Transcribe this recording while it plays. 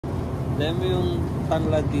Dahil mo yung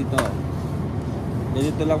tanglad dito.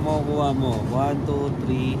 Ganito lang makukuha mo. 1, 2,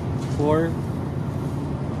 3, 4.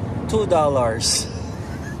 $2.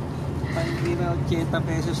 Hindi na 80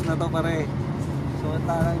 pesos na to pare. So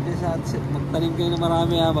tarang din sa magtanim kayo na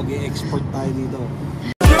marami ha. Mag-i-export tayo dito.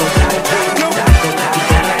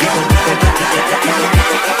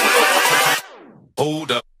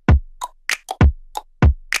 Hold up.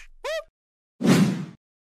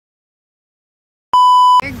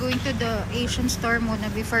 We're going to the Asian store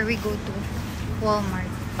muna before we go to Walmart.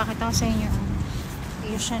 Pakita ko sa inyo ang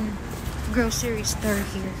Asian grocery store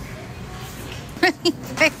here.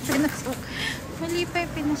 Mali pa yung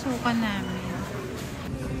pinasukan namin.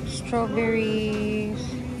 Strawberries.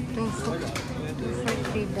 $2 for $3.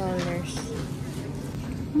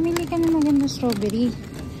 Mamili ka na maganda strawberry.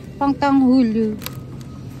 Pang tanghulu.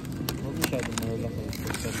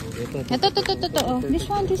 Ito. Oh. This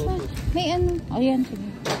one. May ano. Ayan, sige.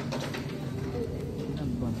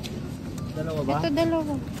 Dalawa ba? Ito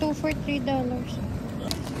dalawa. $2 for $3.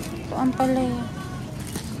 Ito ampalaya.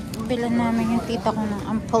 Bilan namin yung tita ko ng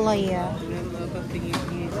ampalaya.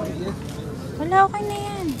 Wala, okay na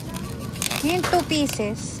yan. Yung 2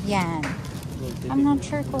 pieces. Yan. I'm not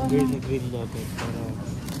sure kung ano. Green natin.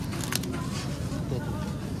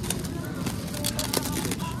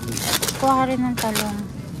 Kuha ka rin ng talong.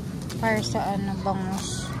 Para sa ano,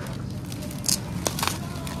 bangus.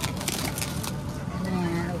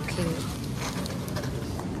 Yan, okay.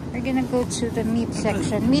 We're gonna go to the meat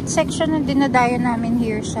section. Meat section na dinadayo namin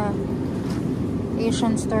here sa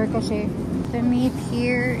Asian store kasi the meat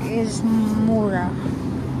here is mura.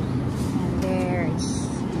 And there's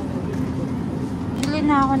bili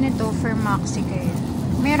na ako nito for Maxi kayo.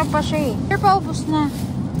 Meron pa siya eh. Pero paubos na.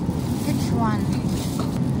 Which one?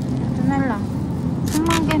 Ito na lang. Yung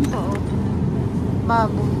mga ganito oh.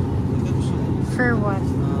 Baboy. For what?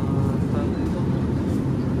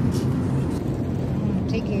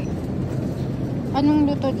 Sige. Anong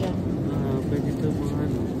luto dyan? Pwede ito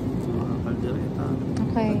mga kaldereta.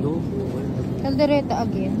 Okay. Adobo. Kaldereta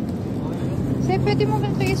again. So, pwede mo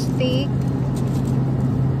ganito yung steak.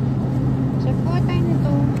 So, kuha tayo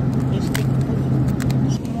nito. Steak po.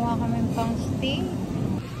 Kumuha kami pang steak.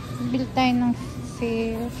 Bill tayo ng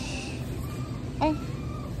fish. Ay.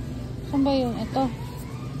 Saan ba yun? Ito.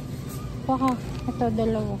 Baka. Ito,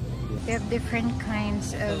 dalawa. They have different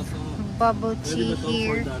kinds of bubble tea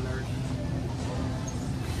here.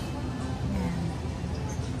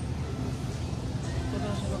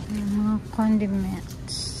 Mga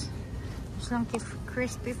condiments. There's lang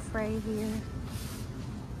crispy fry here.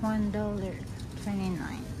 $1.29.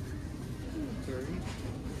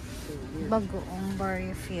 Bagoong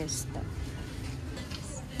Barrio Fiesta.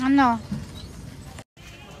 Ano?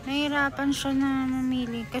 Nahirapan siya na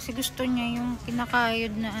mamili kasi gusto niya yung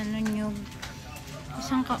kinakayod na ano nyug.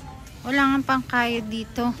 Isang wala nga pang kayod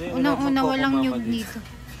dito. Unang-una walang nyug dito.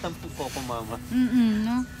 Tampo ko mama.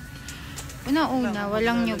 No? Una-una,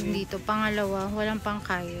 walang nyug dito. Pangalawa, walang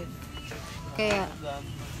pangkayod. Kaya,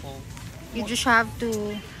 you just have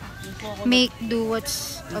to make do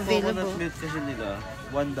what's available. Yung milk kasi nila,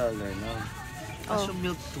 $1 lang. Kaso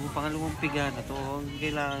milk to, pangalawang piga na to.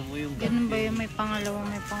 Kailangan mo yung... Ganun ba yung may pangalawang,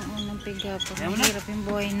 may pangunang piga pa? Mahirap yung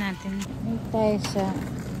buhay natin. Dito tayo sa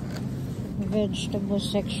vegetable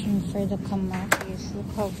section for the kamatis. Look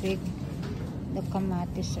how big the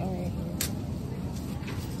kamatis are here.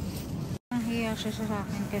 Nahiya siya sa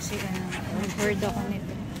akin kasi ano, nag-board ako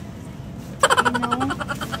nito. You know,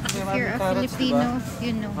 if you're a Filipino, diba?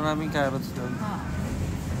 You know. Maraming carrots doon.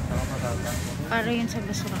 Para yun sa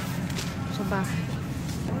basura. Sa bahay.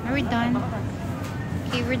 Are we done?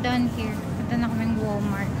 Okay, we're done here. Punta na kaming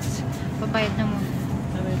Walmart. Babayad na muna.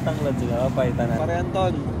 Ano yung tanglad sila? Papayta na. Pare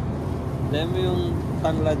Anton, dahil mo yung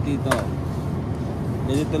tanglad dito.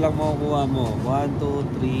 Ganito lang makukuha mo. 1,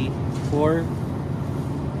 2, 3, 4.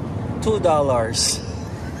 $2.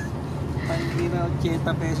 Hindi na 80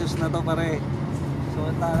 pesos na to pare. So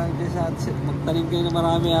tarang din sa magtanim kayo na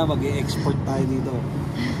marami ha. Mag-i-export tayo dito.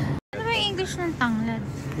 Ano ba yung English ng tanglad?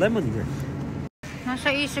 Lemongrass. Nasa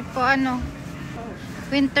isip ko ano,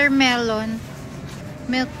 winter melon.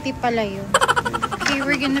 Milk tea pala yun. Okay,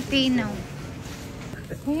 we're gonna pay now.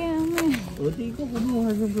 Kaya ano eh. O di ko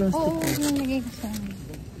kumuha sa plastic. Oo, nalagay ko sa amin.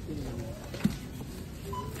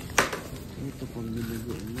 Ito pang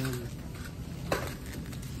nilugo yan.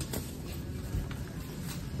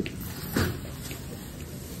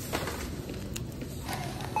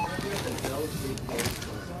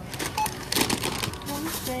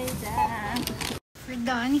 We're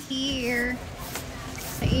done here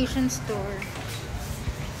sa Asian store.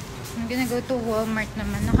 I'm gonna go to Walmart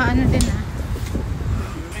naman. Nakaano din ah.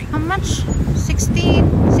 How much?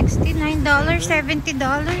 $69, $70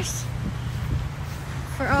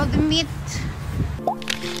 for all the meat.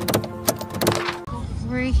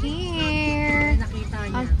 We're here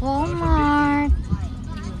at Walmart.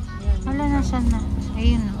 Wala, nasan na?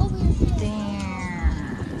 Ayun o. There.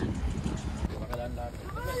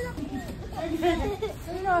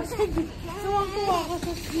 Tuwang-tuwa ako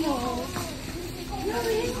sa snow.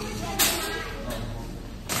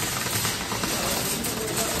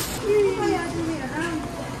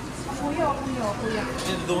 Kuya.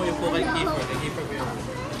 Doon yung po kay Kiefer. Kay Kiefer mo yun.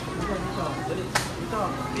 Dito.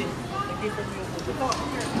 Kiefer mo yung po.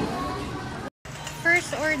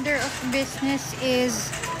 First order of business is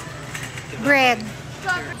bread.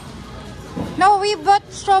 No, we bought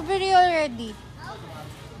strawberry already.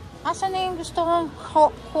 Asan na yung gusto kong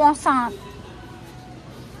croissant?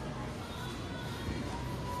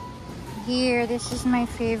 Here, this is my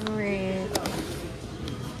favorite.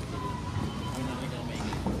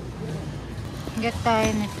 Get tayo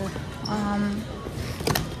nito.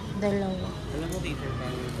 Dalawa. Alam mo, Kiefer,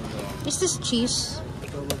 paano ito? Is this cheese?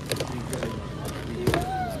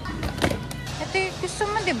 Ito yung gusto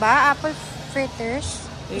mo, diba? Apple fritters.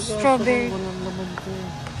 Strawberry. Walang laman ko.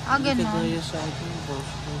 Ganon. Hindi ka sa akin, boss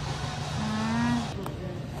ko.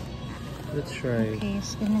 Let's try. Okay,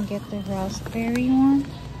 so gonna get the raspberry one.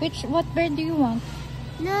 What bread do you want?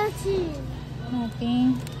 Nothing.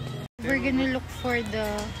 Nothing. We're gonna look for the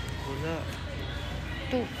Wala.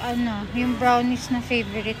 yung brownies na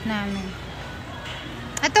favorite namin.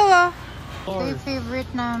 Ito yung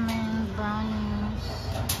favorite namin, brownies.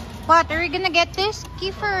 What? Are we gonna get this?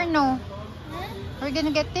 Kiefer or no? Are we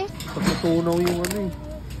gonna get this? Pagkatunaw yung ano eh.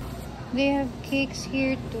 They have cakes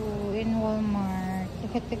here too in Walmart.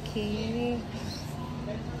 Look at the cakes.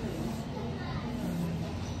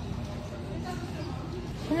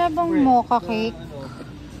 Wala bang mocha cake?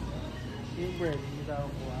 Yung bread, hindi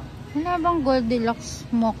tao ko ah. Wala bang Goldilocks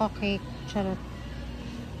mocha cake? Charot.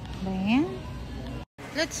 Ba yan?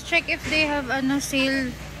 Let's check if they have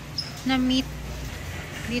sale na meat.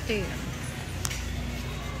 Dito yun.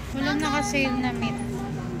 Wala naka-sale na meat.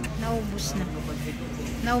 Naubos na.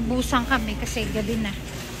 Naubusan kami kasi gabi na.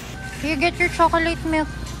 You get your chocolate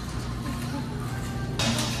milk.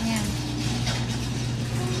 Yan.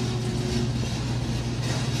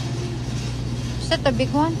 Is that a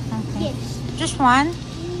big one? Okay. Yes. Just one?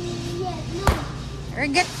 Yeah, no. Or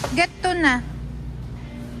get two na.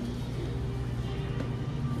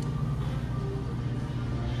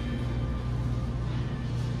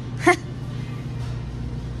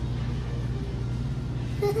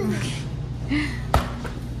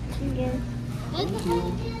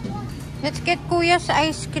 Let's get Kuya's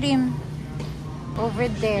ice cream over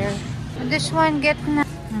there. This one, get na.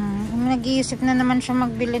 Nag-iisip na naman siya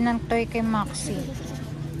magbili ng toy kay Maxi.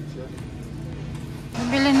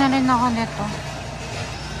 Bibili na rin ako nito.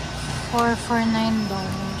 For $9.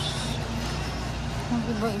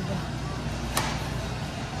 Mag-iba-iba.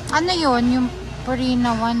 Ano yun? Yung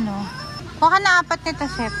Purina one, no? Kuha ka na 4 nito,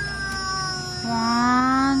 Seth. 1.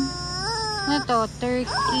 Ano to?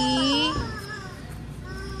 Turkey.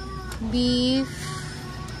 Beef.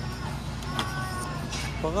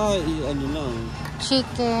 Baka ano lang.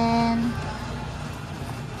 Chicken.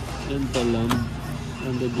 Yan talam.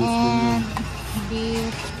 And And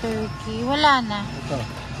beef, turkey. Wala na. Ito.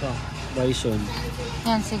 Bison.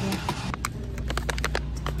 Yan, sige.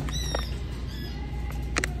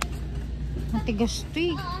 Matigas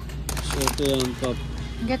to eh. So ito yung cup.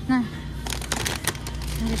 Get na.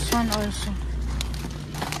 And this one also.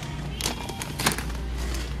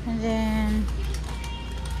 And then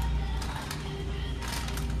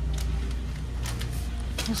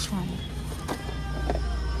this one.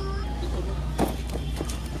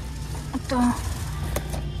 Ito.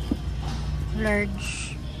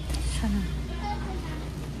 Large. Sana.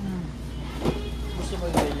 Gusto mo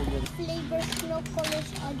yung Flavors, no colors,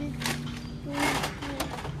 other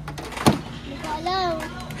Hindi ko alam.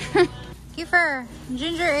 Kiefer,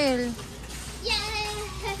 ginger ale. Yeah!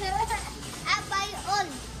 I buy all.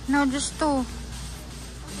 No, just 2.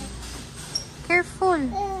 Careful.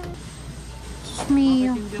 Just me.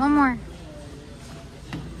 One more.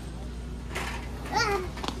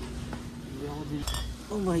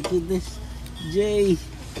 Oh my goodness. Jay.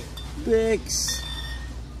 Bex.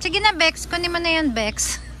 Sige na, Bex. Kunin mo na yan,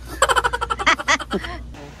 Bex.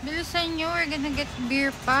 Bilisan nyo. We're gonna get beer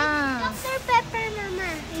pa. Dr. Pepper, Mama.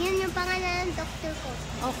 Yan yung pangalan ng doctor ko.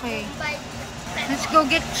 Okay. Buy Let's go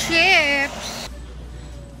get chips.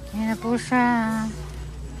 Yan na po siya.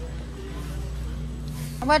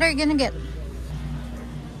 What are you gonna get?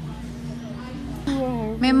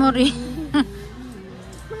 Wow. Memory.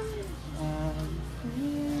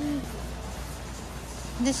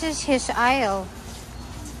 This is his aisle.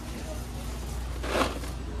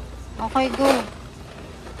 Okay, go.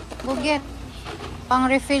 Go get. Pang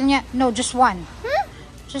refill niya. No, just one. Huh?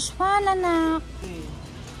 Just one, anak.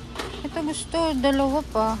 Ito gusto. Dalawa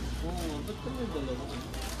pa. Oo, ba't ka may dalawa?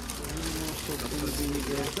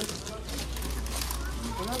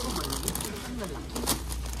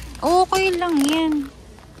 Okay lang yan.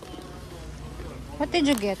 What did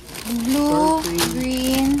you get? Blue,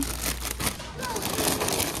 green.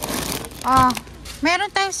 Ah,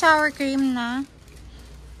 meron tayong sour cream na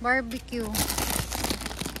barbecue.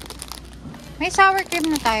 May sour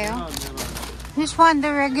cream na tayo. This one,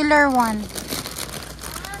 the regular one.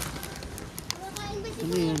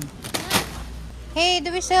 Ano yan? Hey,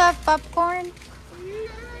 do we still have popcorn?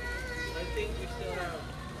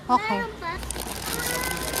 Okay.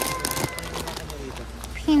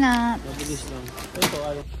 Peanut. Mabilis lang. Ito,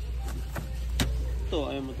 ayaw. Ito,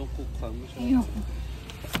 ayaw mo itong cook ham. Ayoko.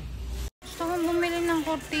 Gusto kong bumili ng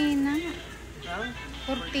cortina. Ha?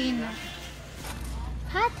 Cortina.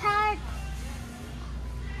 Hot, hot.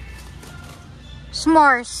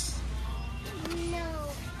 S'mores.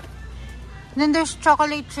 No. Then there's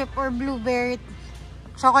chocolate chip or blueberry.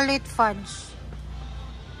 Chocolate fudge.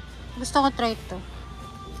 Gusto ko try ito.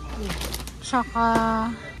 Tsaka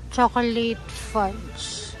chocolate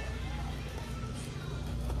fudge.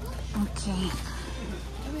 Okay.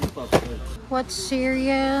 Ano yung popcorn? What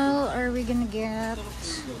cereal are we gonna get?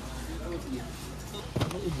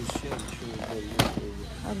 Maubos yan. Sure.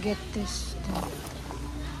 I'll get this too.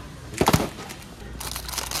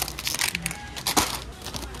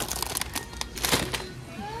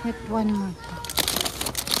 Get one more.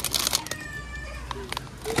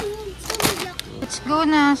 Let's go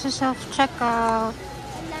na sa self-checkout.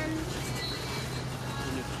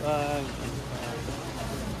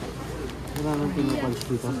 Wala nang pinupunch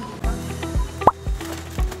dito.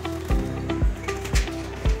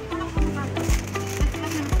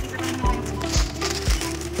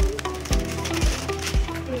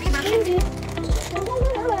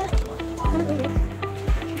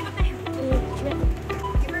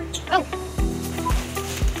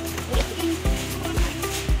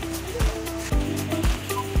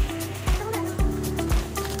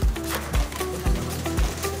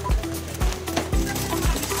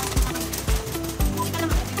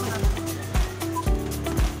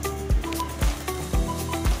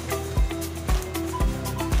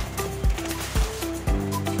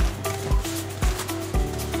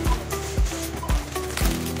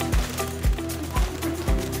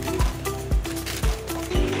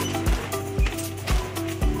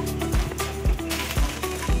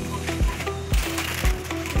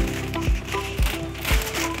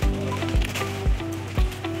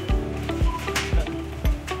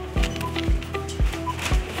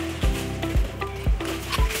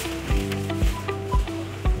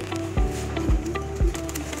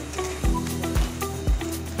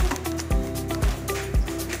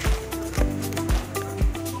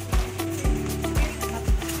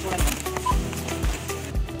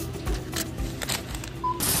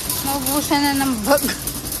 Naubusan na ng bag.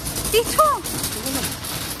 Dito!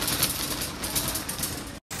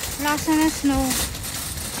 Lasa na snow.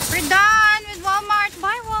 We're done with Walmart.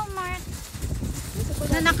 Bye, Walmart.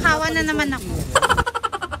 Nanakawan na naman ako.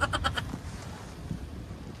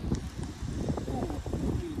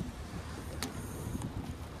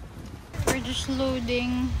 We're just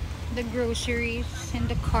loading the groceries in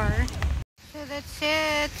the car. So that's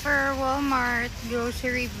it for our Walmart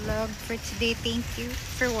grocery vlog for today. Thank you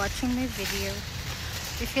for watching my video.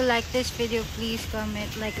 If you like this video, please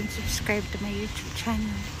comment, like, and subscribe to my YouTube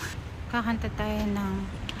channel. Kakanta tayo ng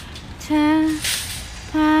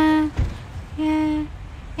yeah,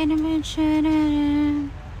 and I'm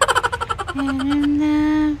Charot.